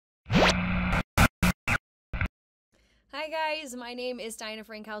Hi guys, my name is Diana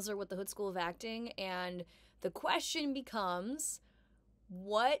Frankhauser with the Houde School of Acting, and the question becomes,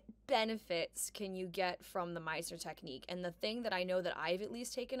 what benefits can you get from the Meisner Technique? And the thing that I know that I've at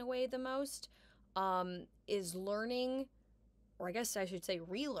least taken away the most is learning, or I guess I should say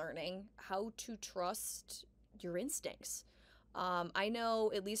relearning, how to trust your instincts. I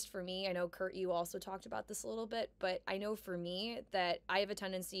know, at least for me, I know Kurt, you also talked about this a little bit, but I know for me that I have a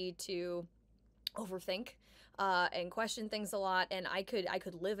tendency to overthink and question things a lot, and I could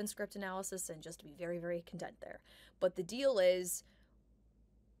live in script analysis and just be very, very content there. But the deal is,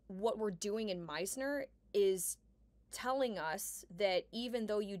 what we're doing in Meisner is telling us that even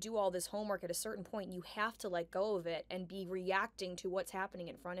though you do all this homework, at a certain point you have to let go of it and be reacting to what's happening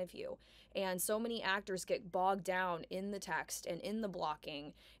in front of you. And so many actors get bogged down in the text and in the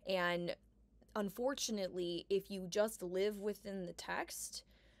blocking, and unfortunately, if you just live within the text,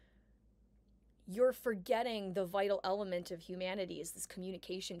 you're forgetting the vital element of humanity is this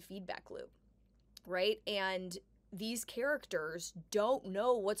communication feedback loop, right? And these characters don't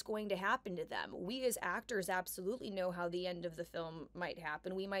know what's going to happen to them. We as actors absolutely know how the end of the film might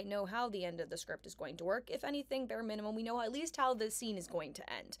happen. We might know how the end of the script is going to work. If anything, bare minimum, we know at least how the scene is going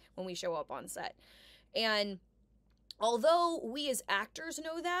to end when we show up on set. And although we as actors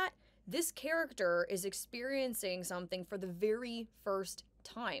know that, this character is experiencing something for the very first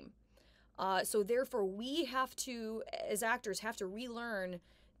time. So therefore, we have to, as actors, have to relearn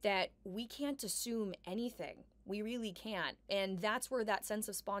that we can't assume anything. We really can't. And that's where that sense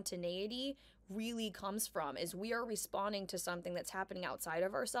of spontaneity really comes from, is we are responding to something that's happening outside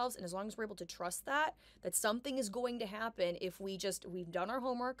of ourselves. And as long as we're able to trust that something is going to happen, if we've done our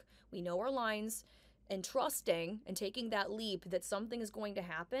homework, we know our lines, and trusting and taking that leap that something is going to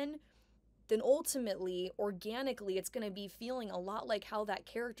happen, then ultimately, organically, it's going to be feeling a lot like how that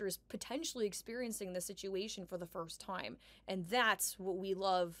character is potentially experiencing the situation for the first time. And that's what we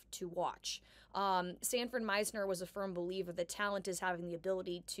love to watch. Sanford Meisner was a firm believer that talent is having the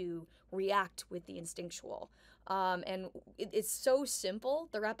ability to react with the instinctual. And it's so simple,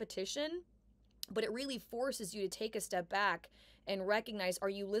 the repetition, but it really forces you to take a step back and recognize, are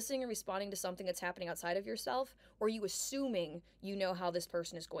you listening and responding to something that's happening outside of yourself, or are you assuming you know how this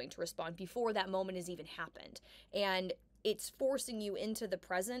person is going to respond before that moment has even happened? And it's forcing you into the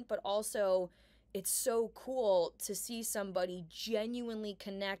present, but also it's so cool to see somebody genuinely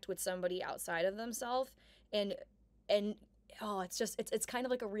connect with somebody outside of themselves, and oh, it's kind of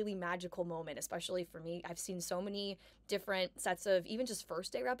like a really magical moment, especially for me. I've seen so many different sets of even just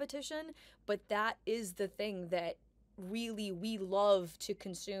first day repetition, but that is the thing that really we love to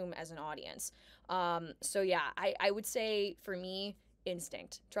consume as an audience. So yeah, I would say for me,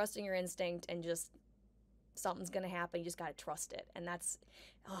 instinct, trusting your instinct, and just something's gonna happen. You just gotta trust it. And that's,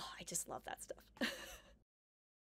 oh, I just love that stuff.